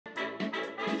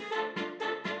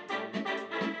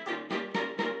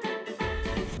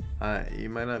You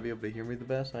might not be able to hear me the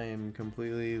best. I am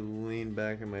completely leaned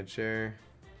back in my chair.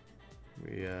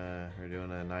 We are doing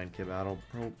a 9K battle.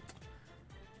 Oh.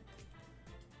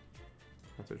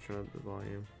 I have to turn up the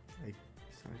volume. I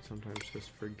sometimes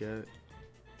just forget.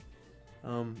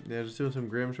 Yeah, just doing some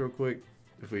grims real quick.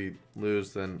 If we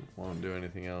lose, then won't do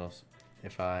anything else.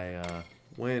 If I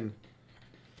win,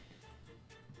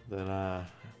 then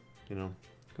you know,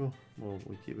 cool. Well,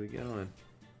 we keep it going.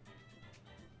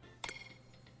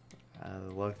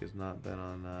 The luck has not been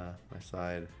on my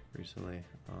side recently.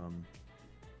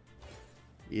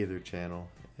 Either channel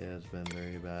has been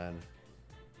very bad.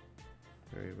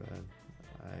 Very bad.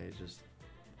 I just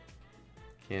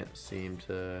can't seem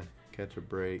to catch a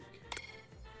break.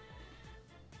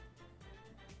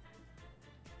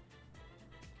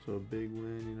 So a big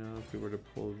win, you know, if we were to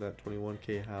pull that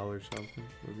 21K howl or something,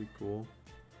 would be cool.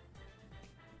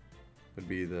 Would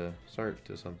be the start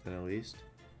to something at least.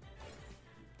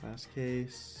 Last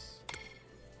case.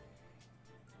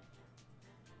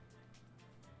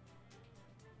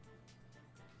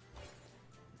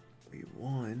 We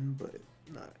won, but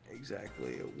not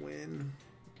exactly a win.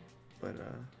 But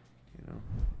you know.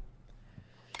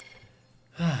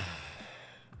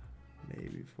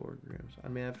 Maybe 4 grams. I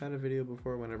mean, I've had a video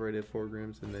before whenever I did 4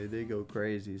 grams and they did go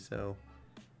crazy, so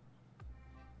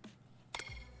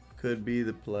could be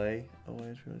the play. Oh,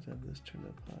 I just realized I have this turned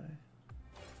up high.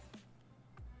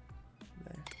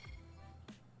 There.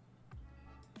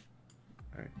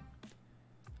 Alright.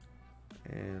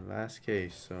 And last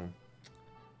case, so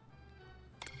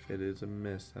if it is a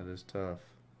miss, that is tough.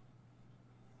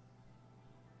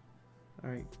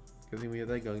 Alright, good thing we have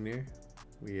that Gungnir.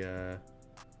 We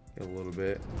get a little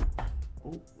bit.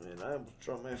 Oh, and I almost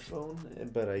dropped my phone,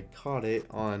 but I caught it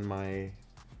on my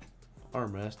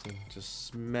armrest and just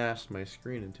smashed my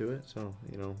screen into it. So,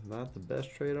 you know, not the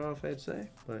best trade-off, I'd say,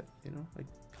 but, you know, I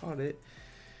caught it.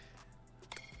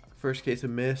 First case of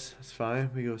miss, it's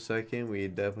fine. We go second. We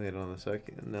definitely hit on the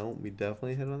second. No, we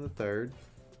definitely hit on the third.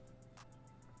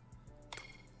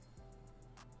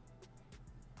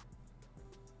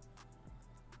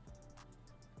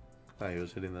 Thought he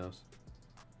was hitting those.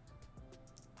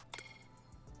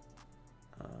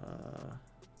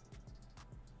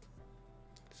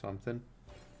 Something.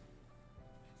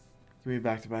 Give me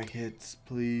back-to-back hits,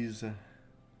 please.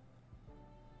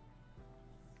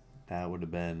 That would have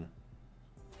been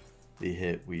the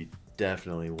hit we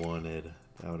definitely wanted.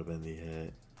 That would have been the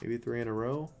hit. Maybe 3 in a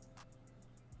row.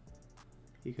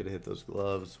 He could have hit those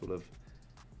gloves. Would have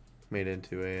made it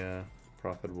into a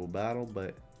profitable battle.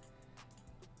 But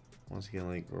once again,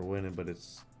 like, we're winning, but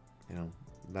it's, you know,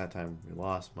 that time we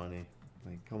lost money.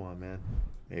 Like, come on, man.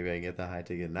 Maybe I get the high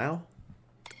ticket now.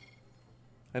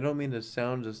 I don't mean to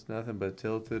sound just nothing but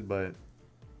tilted, but,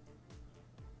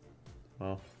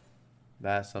 well,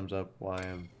 that sums up why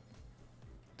I'm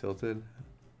tilted.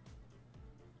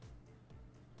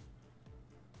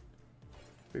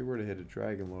 If we were to hit a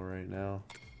Dragon Lore right now,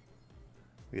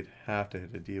 we'd have to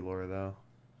hit a D-Lore though.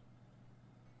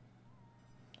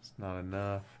 It's not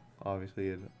enough.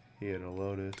 Obviously, he had a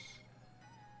Lotus.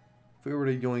 If we were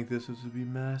to yoink this, this would be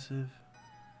massive.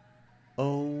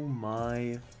 Oh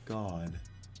my god.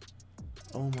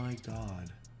 Oh my god.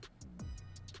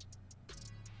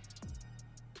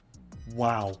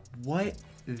 Wow. What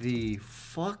the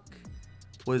fuck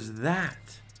was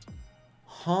that?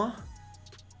 Huh?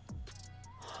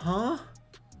 Huh?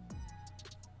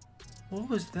 What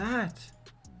was that?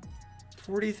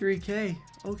 43K.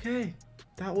 Okay.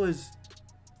 That was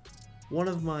one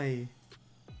of my...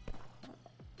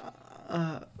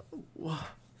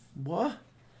 what?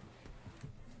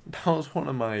 That was one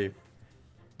of my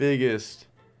biggest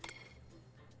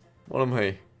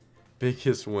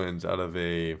wins out of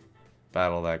a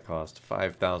battle that cost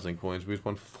 5,000 coins. We just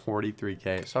won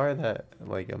 43K. Sorry that,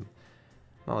 like, I'm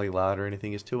not like loud or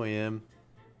anything. It's 2 a.m.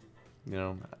 You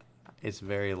know, it's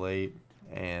very late,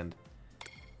 and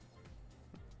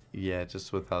yeah,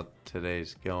 just with how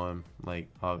today's going, like,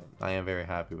 I am very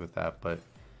happy with that. But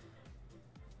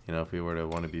you know, if we were to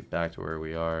want to be back to where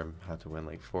we are, have to win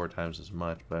like 4 times as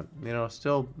much. But you know,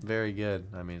 still very good.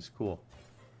 I mean, it's cool.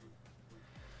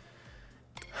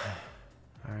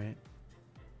 All right,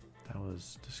 that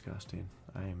was disgusting.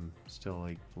 I am still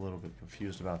like a little bit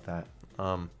confused about that.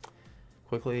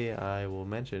 Quickly, I will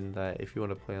mention that if you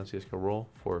want to play on CSGO Roll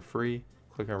for free,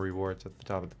 click on rewards at the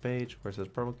top of the page where it says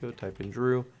promo code, type in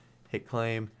Drew, hit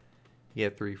claim, you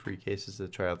get 3 free cases to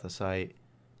try out the site.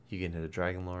 You can hit a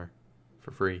Dragon Lore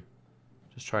for free.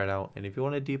 Just try it out. And if you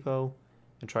want a depot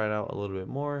and try it out a little bit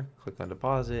more, click on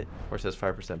deposit where it says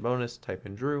 5% bonus, type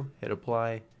in Drew, hit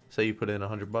apply. Say you put in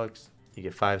 $100, you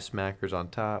get 5 smackers on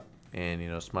top,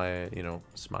 and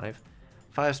Smythe,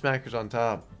 5 smackers on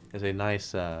top is a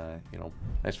nice, nice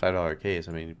 $5 case.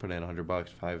 I mean, you put in $100,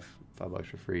 $5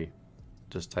 for free.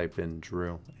 Just type in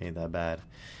Drew. Ain't that bad.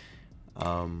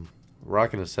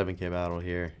 Rocking a 7K battle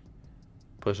here,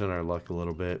 pushing our luck a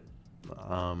little bit,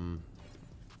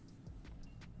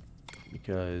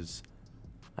 because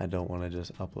I don't want to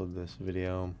just upload this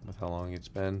video with how long it's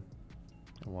been.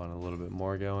 I want a little bit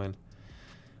more going,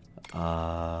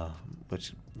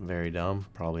 which very dumb.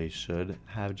 Probably should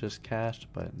have just cashed,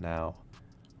 but now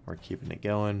we're keeping it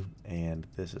going, and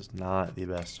this is not the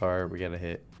best start. We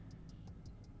gotta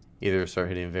either start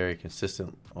hitting very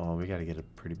consistent. Oh, we gotta get a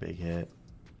pretty big hit.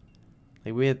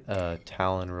 Like, we hit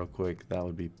Talon real quick, that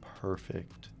would be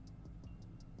perfect.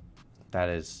 That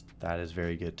is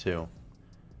very good too.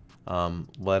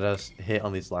 Let us hit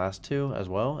on these last 2 as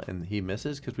well, and he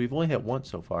misses because we've only hit once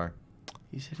so far.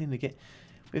 He's hitting again.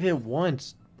 We've hit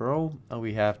once, bro. Oh,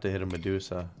 we have to hit a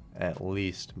Medusa, at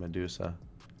least Medusa.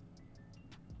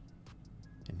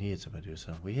 It needs a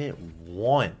Medusa. We hit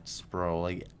once, bro.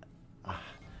 Like,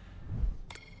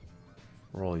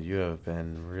 Roll, you have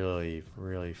been really,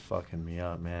 really fucking me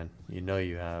up, man. You know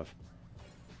you have.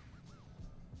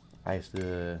 I used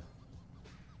to,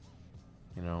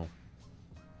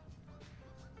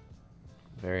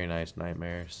 very nice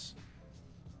nightmares.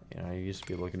 I used to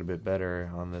be looking a bit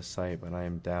better on this site, but I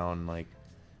am down like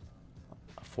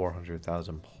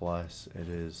 400,000 plus. It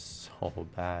is so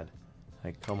bad.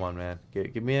 Like, come on, man.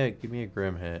 Give me a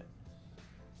grim hit.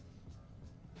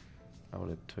 I would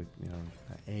have took, an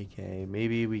AK.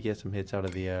 Maybe we get some hits out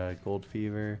of the Gold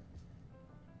Fever.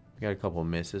 We got a couple of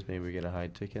misses. Maybe we get a high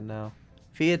ticket now.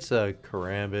 If he hits a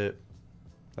Karambit,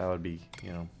 that would be,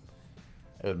 it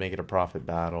would make it a profit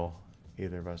battle.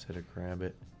 Either of us hit a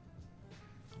Karambit.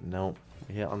 Nope.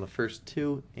 We hit on the first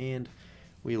 2, and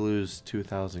we lose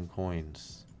 2,000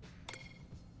 coins.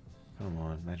 Come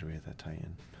on. Imagine we hit that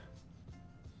Titan.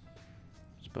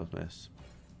 Just both miss.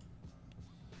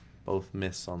 Both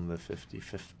miss on the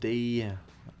 50-50.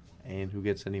 And who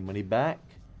gets any money back?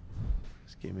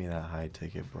 Just give me that high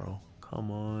ticket, bro. Come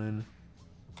on.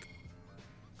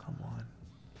 Come on.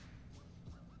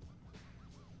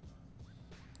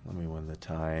 Let me win the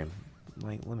tie.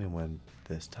 Like, let me win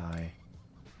this tie.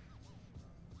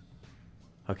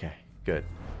 Okay, good.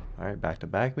 Alright, back to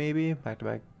back maybe. Back to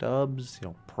back dubs.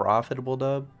 Profitable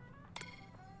dub.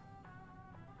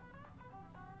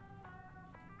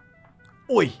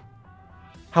 Oi!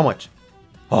 How much?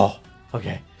 Oh,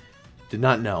 okay. Did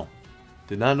not know.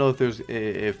 Did not know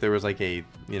if there was like a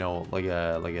like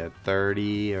a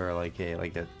 30 or like a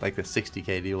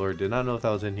 60K dealer. Did not know if that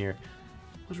was in here.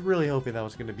 Was really hoping that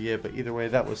was going to be it, but either way,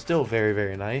 that was still very,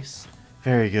 very nice.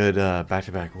 Very good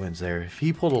back-to-back wins there. If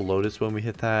he pulled a Lotus when we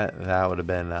hit that, that would have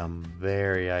been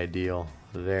very ideal.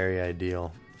 Very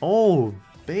ideal. Oh,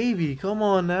 baby, come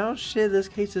on now. Shit, this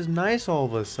case is nice all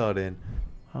of a sudden.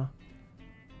 Huh?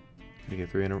 Gonna get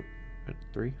 4 in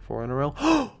a row.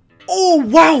 Oh,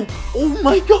 wow. Oh,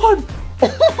 my God.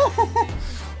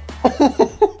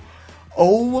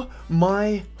 Oh,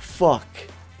 my fuck.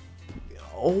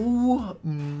 Oh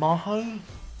my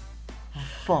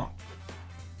fuck.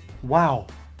 Wow,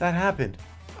 that happened.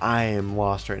 I am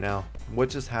lost right now.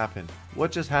 What just happened?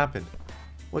 What just happened?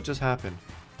 What just happened?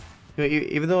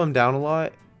 Even though I'm down a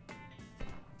lot,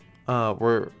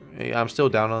 I'm still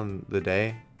down on the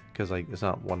day because like it's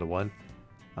not 1-to-1.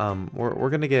 We're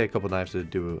gonna get a couple knives to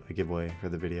do a giveaway for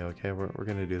the video. Okay, we're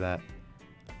gonna do that.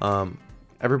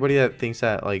 Everybody that thinks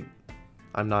that like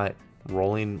I'm not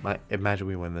rolling, imagine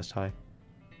we win this tie.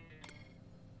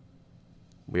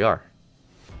 We are.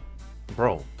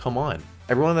 Bro, come on.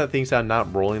 Everyone that thinks I'm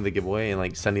not rolling the giveaway and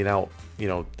like sending out,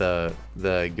 the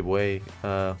giveaway,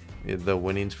 the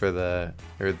winnings for the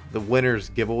winners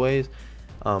giveaways,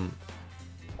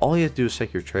 all you have to do is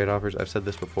check your trade offers. I've said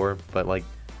this before, but like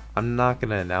I'm not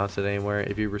gonna announce it anywhere.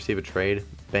 If you receive a trade,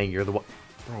 bang, you're the one.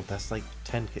 Bro, that's like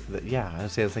 10K. Yeah, I'd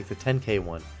say it's like the 10K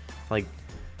one. Like,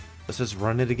 let's just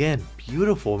run it again.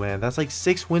 Beautiful, man. That's like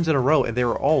 6 wins in a row, and they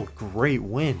were all great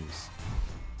wins.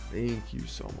 Thank you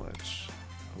so much.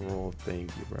 Roll, thank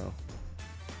you, bro.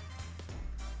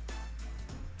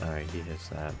 Alright, he hits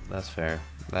that. That's fair.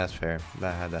 That's fair.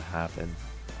 That had to happen.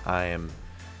 I am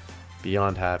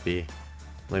beyond happy.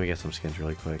 Let me get some skins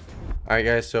really quick. Alright,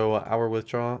 guys, so our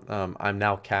withdrawal. I'm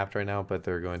now capped right now, but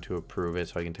they're going to approve it,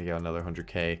 so I can take out another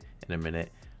 100K in a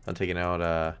minute. I'm taking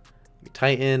out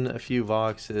Titan, a few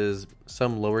Voxes,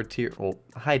 some lower tier, well,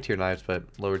 high tier knives, but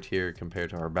lower tier compared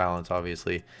to our balance,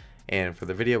 obviously. And for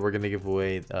the video, we're going to give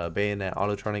away a Bayonet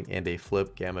Autotronic and a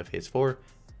Flip Gamma Phase 4.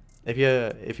 If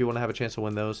you want to have a chance to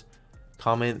win those,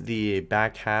 comment the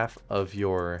back half of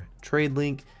your trade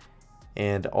link,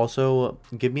 and also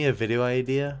give me a video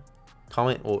idea.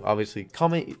 Comment, well, obviously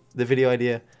comment the video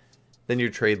idea, then your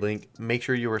trade link. Make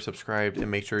sure you are subscribed and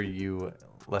make sure you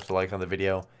left a like on the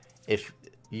video. If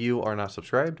you are not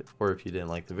subscribed, or if you didn't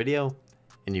like the video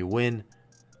and you win,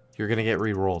 you're gonna get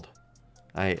re-rolled.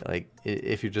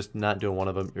 If you're just not doing one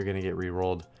of them, you're gonna get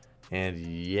re-rolled. And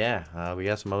yeah, we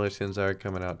got some other skins that are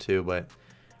coming out too, but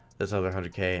this other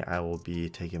 100k, I will be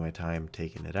taking my time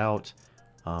taking it out.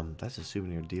 That's a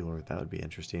souvenir dealer. That would be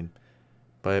interesting.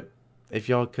 But if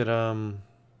y'all could,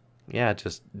 yeah,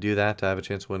 just do that to have a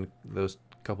chance to win those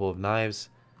couple of knives,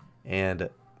 and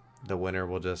the winner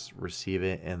will just receive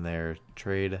it in their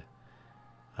trade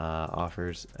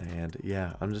offers. And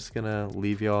yeah, I'm just gonna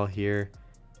leave y'all here.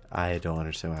 I don't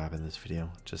understand what happened in this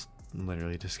video. Just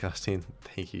literally disgusting.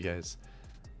 Thank you guys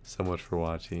so much for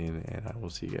watching, and I will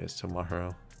see you guys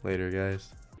tomorrow. Later,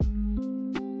 guys.